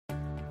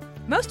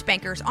Most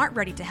bankers aren't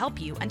ready to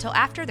help you until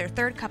after their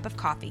third cup of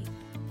coffee.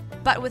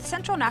 But with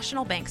Central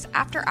National Bank's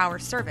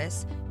after-hours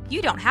service,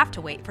 you don't have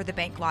to wait for the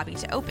bank lobby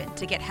to open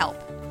to get help.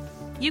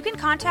 You can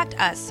contact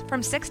us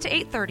from 6 to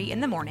 8:30 in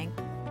the morning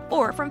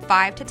or from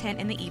 5 to 10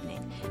 in the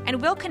evening,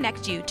 and we'll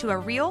connect you to a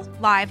real,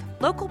 live,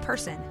 local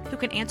person who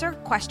can answer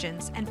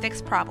questions and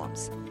fix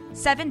problems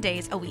 7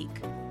 days a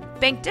week.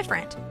 Bank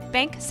different.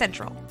 Bank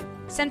Central.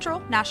 Central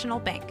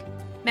National Bank.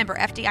 Member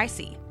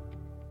FDIC.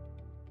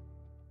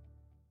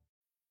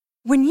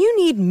 When you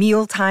need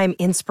mealtime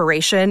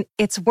inspiration,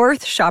 it's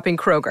worth shopping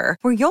Kroger,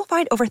 where you'll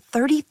find over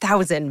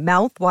 30,000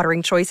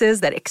 mouth-watering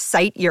choices that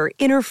excite your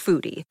inner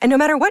foodie. And no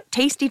matter what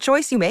tasty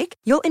choice you make,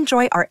 you'll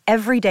enjoy our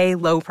everyday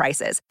low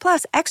prices,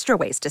 plus extra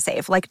ways to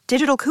save, like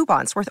digital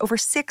coupons worth over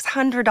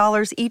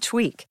 $600 each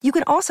week. You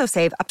can also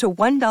save up to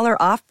 $1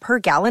 off per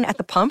gallon at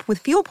the pump with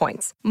fuel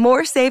points.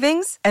 More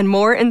savings and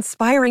more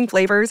inspiring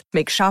flavors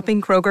make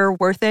shopping Kroger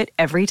worth it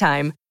every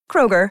time.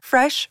 Kroger,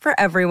 fresh for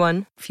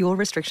everyone. Fuel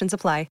restrictions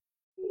apply.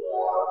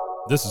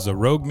 This is a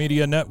Rogue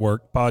Media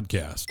Network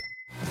podcast.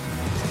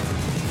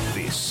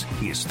 This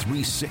is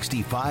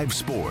 365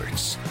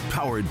 Sports,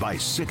 powered by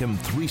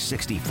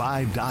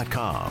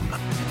Sikkim365.com.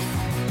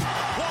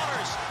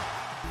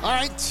 All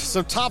right,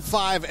 so top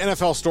 5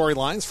 NFL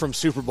storylines from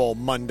Super Bowl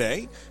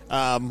Monday.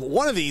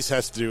 One of these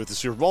has to do with the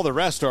Super Bowl. The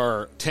rest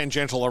are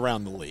tangential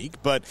around the league,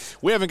 but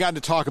we haven't gotten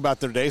to talk about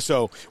them today,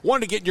 so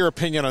wanted to get your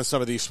opinion on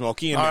some of these,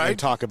 Smokey, and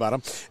talk about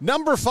them.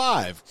 Number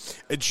 5,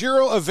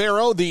 Ejiro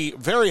Evero, the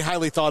very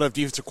highly thought-of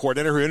defensive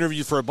coordinator who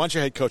interviewed for a bunch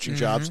of head coaching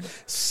jobs,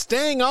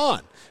 staying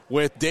on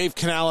with Dave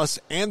Canales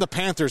and the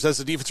Panthers as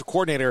the defensive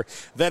coordinator.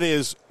 That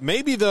is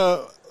maybe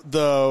the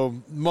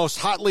most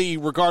hotly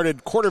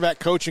regarded quarterback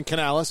coach in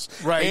Canales,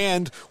 right,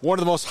 and one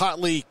of the most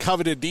hotly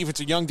coveted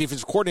young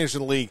defensive coordinators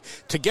in the league,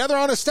 together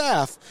on a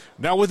staff,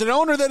 now with an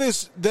owner that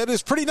is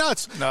pretty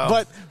nuts. No.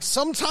 But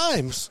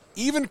sometimes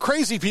even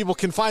crazy people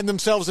can find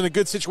themselves in a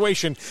good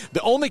situation.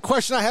 The only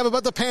question I have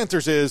about the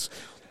Panthers is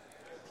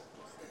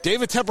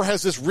David Tepper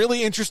has this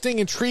really interesting,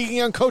 intriguing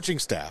young coaching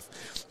staff.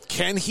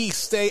 Can he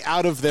stay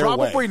out of their way?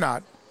 Probably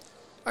not.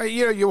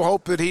 You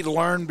hope that he'd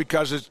learn,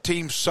 because his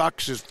team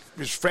sucks.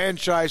 His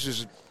franchise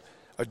is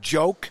a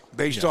joke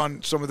based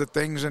on some of the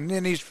things. And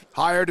then he's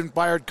hired and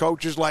fired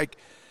coaches like,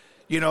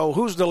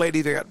 who's the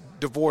lady that got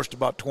divorced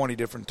about 20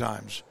 different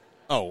times?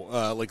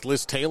 Oh, like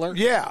Liz Taylor?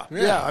 Yeah.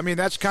 I mean,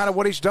 that's kind of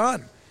what he's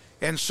done.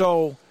 And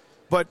so,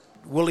 but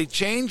will he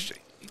change?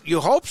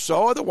 You hope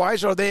so.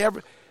 Otherwise,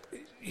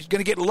 he's going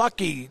to get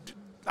lucky.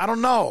 I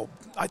don't know.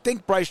 I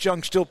think Bryce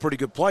Young's still a pretty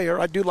good player.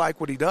 I do like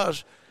what he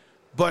does.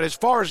 But as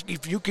far as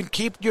if you can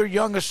keep your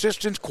young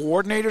assistants,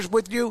 coordinators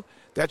with you,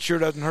 that sure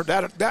doesn't hurt.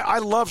 That I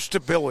love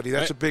stability.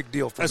 That's a big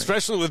deal for me.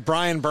 Especially with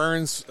Brian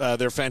Burns,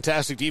 their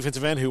fantastic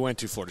defensive end, who went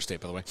to Florida State,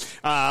 by the way.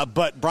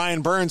 But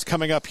Brian Burns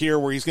coming up here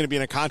where he's going to be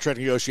in a contract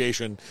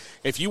negotiation.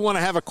 If you want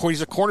to have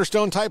he's a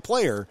cornerstone-type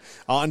player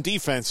on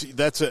defense,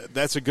 that's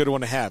a good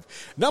one to have.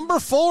 Number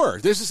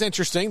 4, this is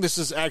interesting. This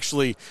is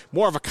actually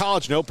more of a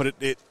college note, but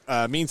it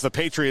means the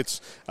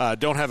Patriots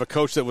don't have a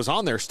coach that was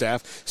on their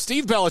staff.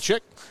 Steve Belichick,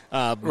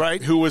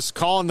 who was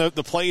calling the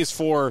plays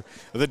for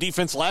the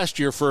defense last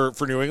year for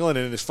New England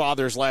and his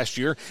father's last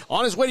year,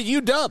 on his way to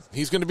UW.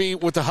 He's going to be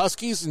with the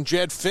Huskies and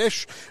Jed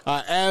Fish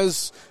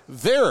as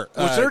their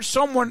was there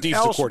someone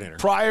else coordinator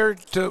prior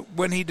to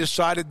when he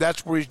decided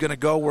that's where he's going to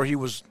go, where he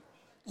was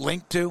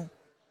linked to?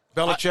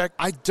 Belichick?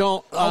 I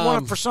don't.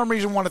 For some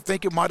reason, want to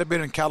think it might have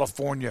been in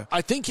California.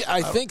 I think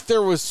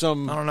there was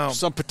some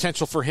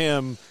potential for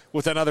him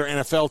with another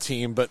NFL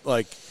team, but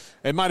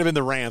it might have been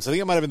the Rams. I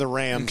think it might have been the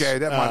Rams. Okay,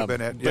 that might have been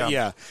it.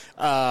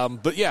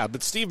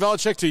 But Steve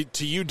Belichick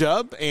to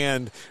UW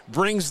and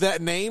brings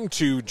that name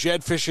to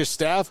Jed Fish's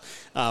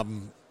staff.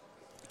 Kind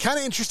of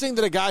interesting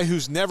that a guy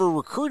who's never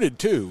recruited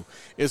too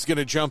is going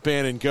to jump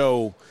in and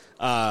go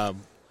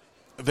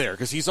there,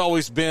 because he's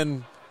always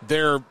been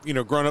there,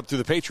 grown up through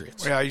the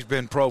Patriots. Yeah, he's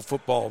been pro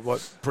football,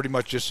 pretty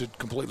much just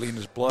completely in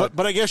his blood.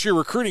 But I guess your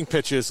recruiting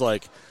pitch is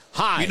like,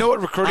 hi, you know what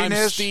recruiting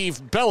is?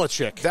 Steve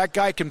Belichick. That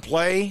guy can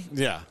play.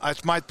 Yeah.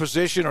 That's my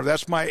position, or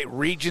that's my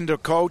region to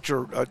coach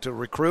or to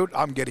recruit.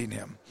 I'm getting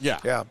him. Yeah.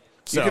 Yeah.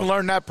 You can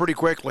learn that pretty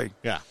quickly.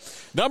 Yeah.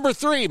 Number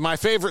 3, my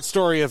favorite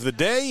story of the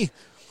day,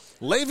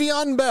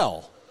 Le'Veon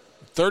Bell.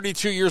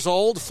 32 years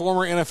old,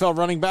 former NFL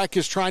running back,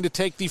 is trying to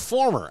take the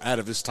former out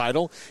of his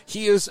title.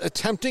 He is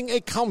attempting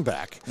a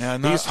comeback. Yeah,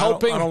 he's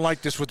hoping. I don't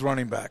like this with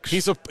running backs.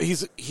 He's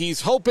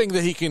hoping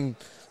that he can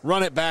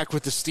run it back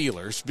with the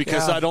Steelers,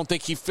 because I don't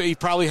think he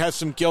probably has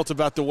some guilt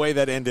about the way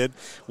that ended,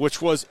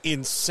 which was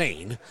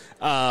insane.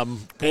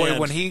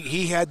 When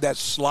he had that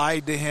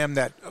slide to him,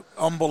 that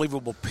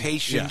unbelievable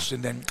patience,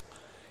 and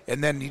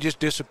then he just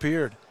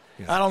disappeared.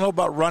 Yeah. I don't know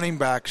about running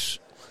backs.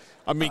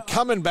 I mean,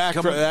 coming back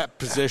for that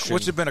position.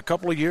 What's it been, a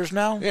couple of years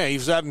now? Yeah, he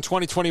was out in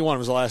 2021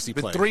 was the last he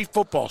played. 3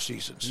 football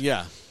seasons.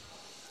 Yeah.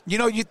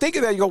 You think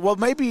of that, you go, well,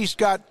 maybe he's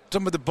got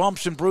some of the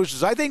bumps and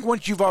bruises. I think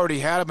once you've already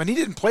had him, and he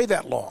didn't play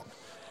that long,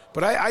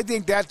 but I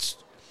think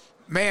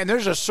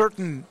there's a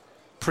certain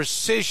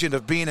precision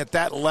of being at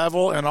that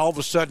level and all of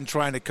a sudden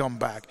trying to come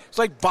back. It's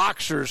like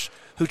boxers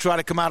who try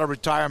to come out of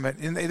retirement,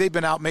 and they've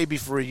been out maybe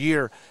for a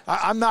year.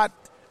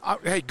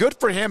 Hey, good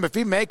for him. If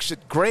he makes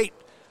it, great.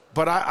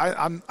 But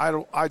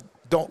I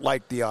don't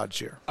like the odds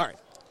here. All right.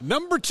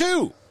 Number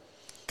 2,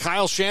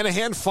 Kyle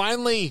Shanahan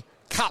finally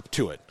copped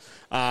to it.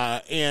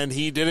 And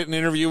he did it in an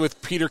interview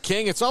with Peter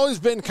King. It's always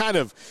been kind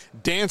of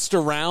danced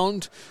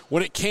around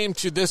when it came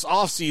to this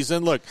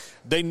offseason. Look,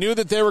 they knew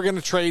that they were going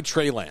to trade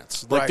Trey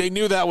Lance. Like, they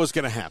knew that was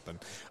going to happen.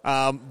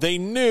 They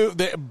knew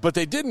that, but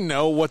they didn't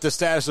know what the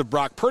status of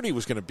Brock Purdy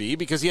was going to be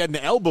because he had an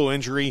elbow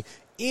injury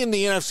in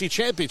the NFC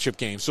Championship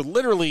game. So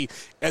literally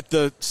at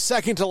the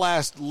second to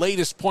last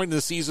latest point of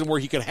the season where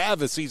he could have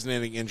a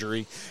season-ending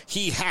injury,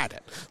 he had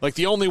it. Like,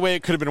 the only way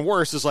it could have been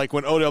worse is like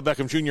when Odell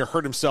Beckham Jr.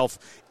 hurt himself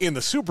in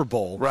the Super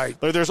Bowl. Right.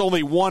 But there's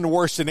only one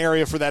worse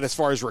scenario for that as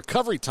far as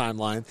recovery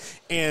timeline.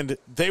 And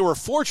they were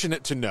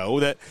fortunate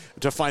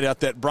to find out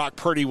that Brock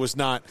Purdy was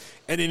not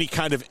in any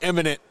kind of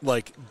imminent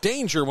like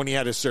danger when he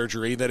had his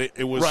surgery, that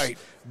it was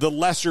the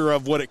lesser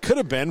of what it could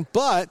have been.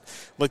 But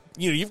like,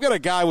 you've got a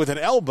guy with an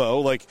elbow,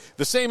 like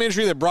the same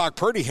injury that Brock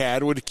Purdy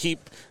had would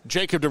keep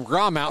Jacob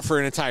deGrom out for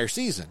an entire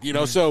season.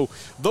 So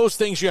those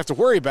things you have to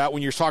worry about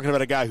when you're talking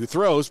about a guy who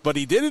throws. But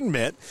he did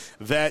admit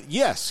that,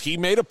 yes, he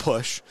made a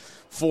push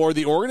for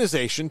the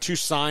organization to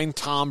sign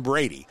Tom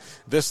Brady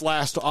this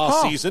last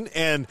offseason.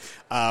 And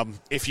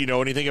if you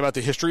know anything about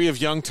the history of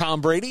young Tom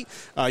Brady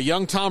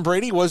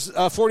was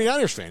a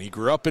 49ers fan. He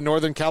grew up in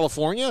Northern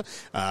California,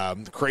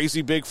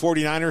 crazy big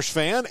 49ers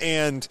fan.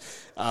 And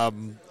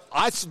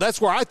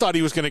that's where I thought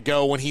he was going to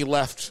go when he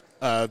left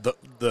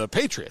the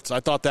Patriots.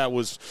 I thought that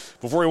was,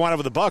 before he wound up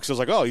with the Bucs, I was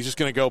like, oh, he's just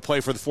going to go play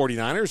for the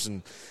 49ers.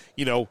 And,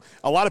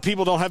 a lot of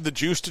people don't have the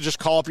juice to just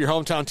call up your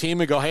hometown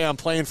team and go, hey, I'm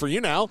playing for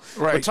you now.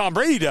 Right. But Tom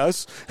Brady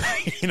does.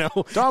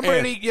 Tom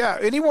Brady,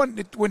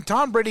 when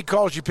Tom Brady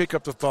calls, you pick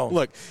up the phone.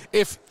 Look,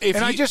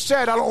 I just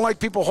said I don't like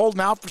people holding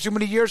out for too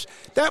many years.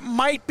 That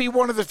might be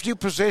one of the few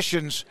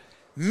positions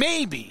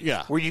maybe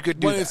where you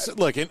could do that.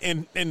 Look,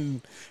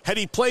 and had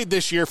he played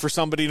this year for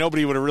somebody,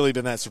 nobody would have really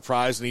been that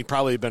surprised, and he'd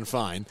probably have been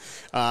fine.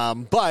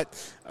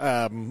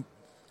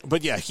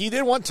 But yeah, he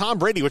did want Tom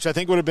Brady, which I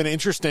think would have been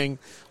interesting,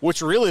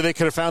 which really they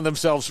could have found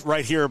themselves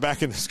right here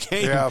back in this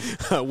game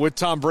with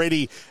Tom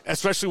Brady,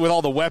 especially with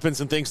all the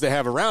weapons and things they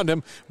have around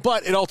him.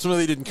 But it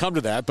ultimately didn't come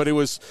to that. But it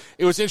was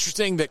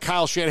interesting that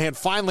Kyle Shanahan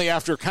finally,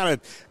 after kind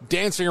of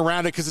dancing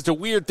around it, because it's a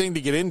weird thing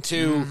to get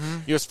into,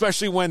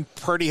 especially when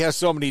Purdy has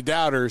so many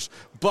doubters.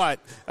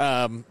 But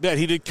that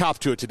he did cop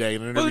to it today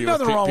in an interview. There's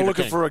nothing with wrong Peter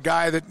looking King. for a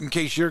guy that, in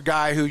case your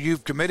guy who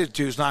you've committed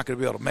to is not going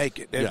to be able to make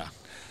it. Yeah.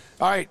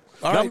 All right.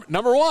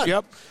 Number 1.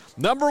 Yep.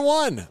 Number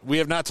 1. We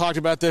have not talked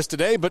about this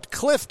today, but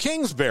Cliff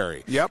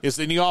Kingsbury is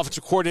the new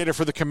offensive coordinator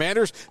for the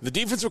Commanders. The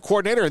defensive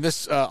coordinator, and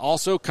this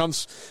also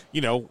comes,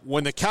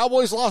 when the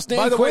Cowboys lost Dan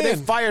Quinn. By the way, they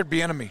fired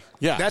Bieniemy.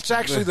 Yeah. That's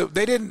actually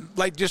they didn't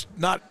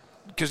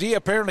because he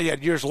apparently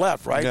had years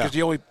left, right? Because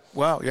he only,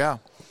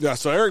 Yeah,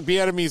 so Eric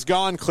Bieniemy's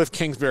gone. Cliff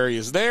Kingsbury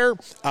is there.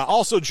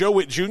 Also, Joe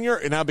Witt Jr.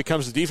 now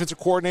becomes the defensive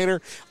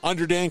coordinator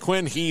under Dan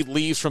Quinn. He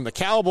leaves from the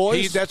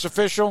Cowboys. That's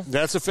official?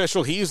 That's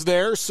official. He's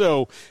there,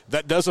 so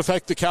that does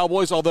affect the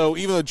Cowboys. Although,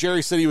 even though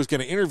Jerry said he was going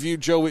to interview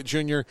Joe Witt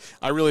Jr.,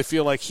 I really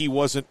feel like he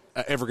wasn't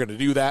ever going to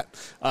do that.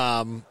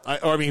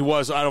 He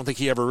was. I don't think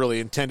he ever really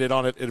intended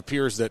on it. It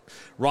appears that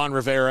Ron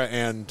Rivera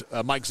and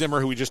Mike Zimmer,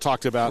 who we just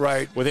talked about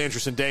with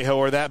Anderson Dejo,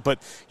 are that.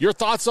 But your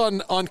thoughts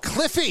on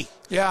Cliffy?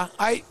 Yeah,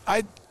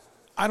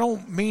 I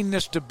don't mean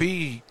this to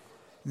be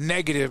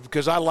negative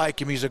because I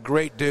like him. He's a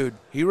great dude.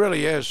 He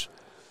really is.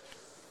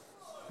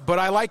 But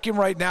I like him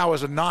right now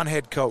as a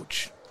non-head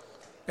coach.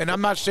 And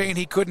I'm not saying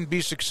he couldn't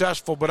be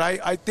successful, but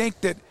I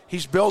think that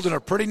he's building a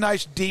pretty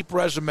nice, deep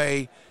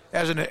resume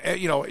as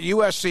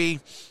USC,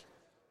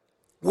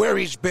 where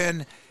he's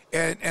been.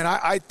 And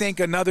I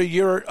think another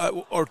year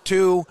or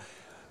two.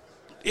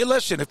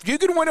 Listen, if you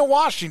can win in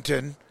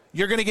Washington,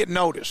 you're going to get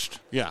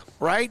noticed. Yeah.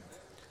 Right?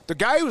 The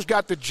guy who's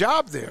got the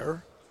job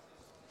there.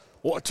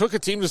 Well, it took a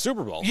team to the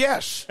Super Bowl.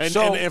 Yes. And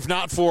if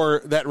not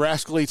for that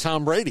rascally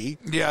Tom Brady.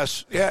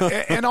 Yes.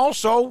 Yeah. And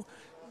also,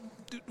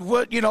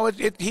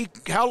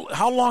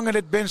 how long had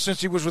it been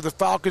since he was with the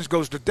Falcons,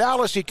 goes to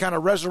Dallas, he kind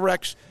of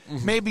resurrects.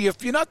 Maybe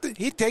if you're not,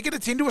 he'd taken a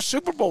team to a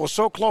Super Bowl. It was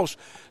so close.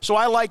 So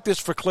I like this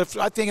for Cliff.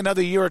 I think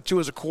another year or two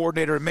as a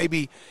coordinator, and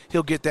maybe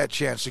he'll get that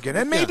chance again.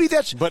 And maybe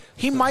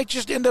he might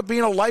just end up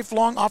being a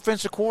lifelong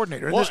offensive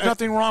coordinator. And there's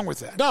nothing wrong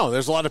with that. No,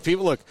 there's a lot of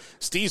people. Look,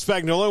 Steve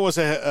Spagnuolo was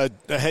a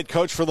head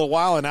coach for a little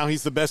while, and now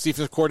he's the best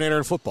defensive coordinator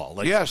in football.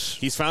 Yes.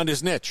 He's found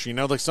his niche.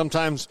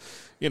 Sometimes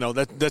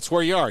that's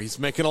where you are. He's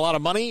making a lot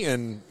of money,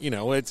 and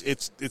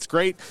it's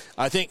great.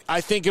 I think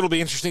it'll be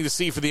interesting to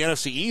see for the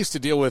NFC East to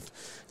deal with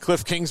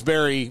Cliff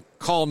Kingsbury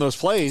calling those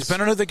plays.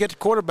 Depending on who they get to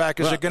quarterback,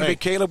 is it going to be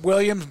Caleb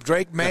Williams,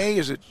 Drake May?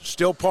 Is it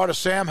still part of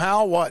Sam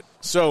Howell? What?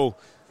 So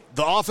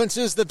the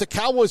offenses that the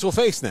Cowboys will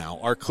face now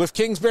are Cliff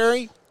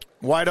Kingsbury.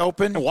 Wide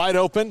open.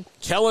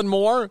 Kellen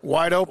Moore.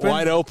 Wide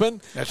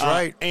open. That's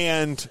right.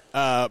 And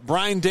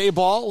Brian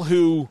Daboll,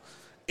 who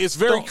is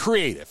very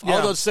creative. Yeah.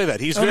 I'll just say that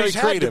he's Well, very he's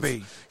had creative. to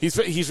be.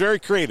 He's very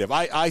creative.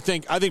 I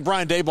think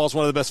Brian Daboll is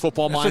one of the best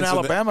football That's minds. an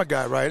Alabama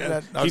guy,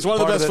 right? He's one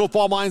of the best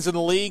football minds in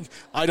the league.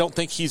 I don't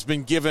think he's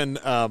been given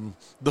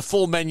the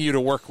full menu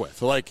to work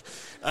with. Like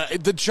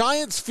the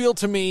Giants feel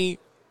to me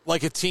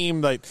like a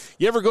team like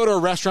you ever go to a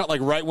restaurant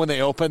like right when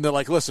they open, they're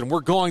like, listen, we're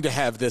going to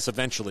have this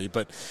eventually,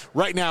 but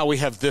right now we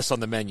have this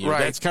on the menu. Right.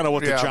 That's kind of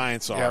what the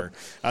Giants are.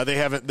 They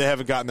haven't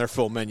gotten their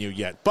full menu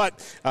yet.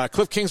 But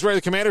Cliff Kingsbury,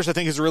 the Commanders, I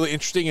think is a really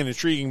interesting and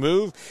intriguing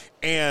move.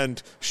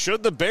 And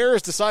should the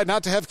Bears decide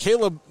not to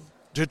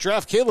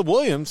draft Caleb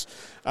Williams,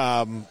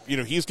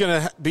 he's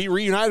going to be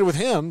reunited with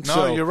him. No,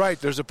 so, you're right.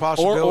 There's a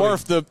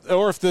possibility.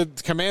 Or if the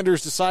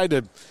Commanders decide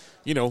to,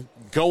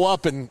 go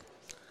up and.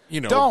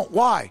 Don't.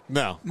 Why?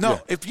 No. Yeah.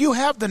 If you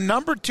have the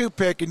number 2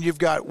 pick and you've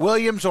got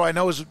Williams, who I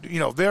know is,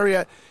 very,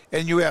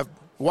 and you have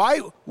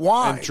why?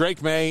 And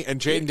Drake May and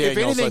Jaden Daniels. If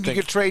anything,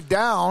 you could trade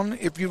down.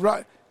 If you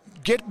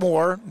get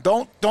more,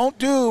 don't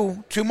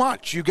do too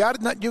much. You're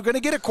going to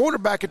get a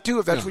quarterback at 2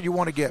 if that's what you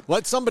want to get.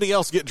 Let somebody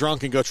else get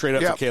drunk and go trade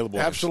up for Caleb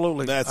Williams.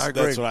 Absolutely. That's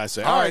what I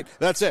say. All right.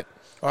 That's it.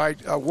 All right.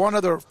 One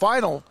other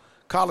final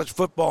college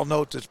football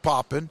note that's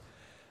popping.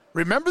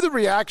 Remember the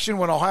reaction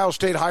when Ohio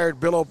State hired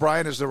Bill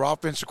O'Brien as their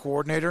offensive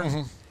coordinator?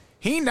 Mm-hmm.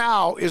 He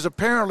now is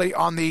apparently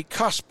on the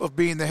cusp of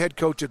being the head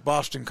coach at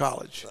Boston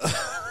College.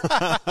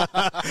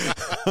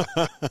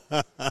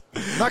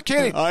 Not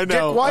kidding. I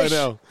know. Dick Weiss. I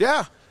know.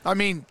 Yeah. I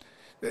mean,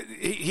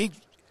 he's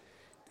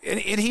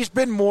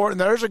been more, and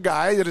there's a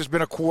guy that has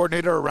been a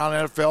coordinator around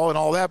NFL and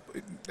all that,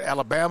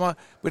 Alabama,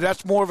 but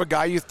that's more of a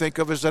guy you think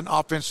of as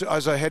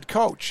as a head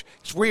coach.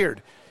 It's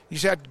weird.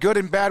 He's had good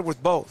and bad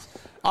with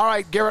both. All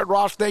right, Garrett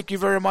Ross, thank you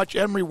very much.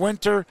 Emery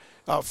Winter,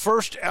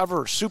 first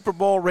ever Super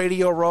Bowl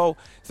Radio Row.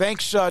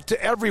 Thanks to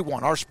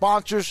everyone, our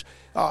sponsors.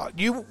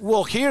 You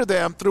will hear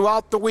them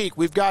throughout the week.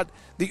 We've got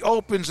the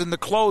opens and the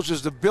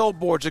closes, the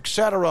billboards,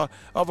 etc.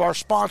 of our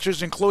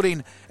sponsors,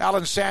 including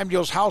Alan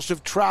Samuels' House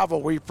of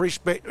Travel. We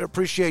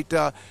appreciate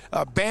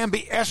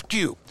Bambi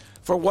Eskew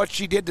for what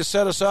she did to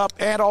set us up,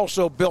 and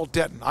also Bill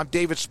Denton. I'm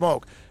David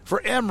Smoke.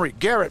 For Emery,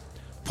 Garrett,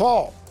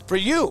 Paul, for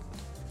you,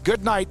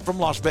 good night from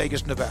Las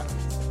Vegas, Nevada.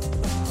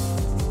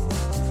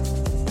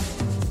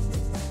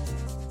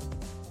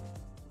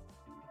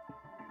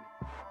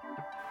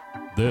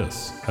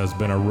 This has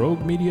been a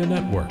Rogue Media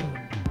Network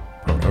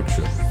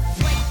production.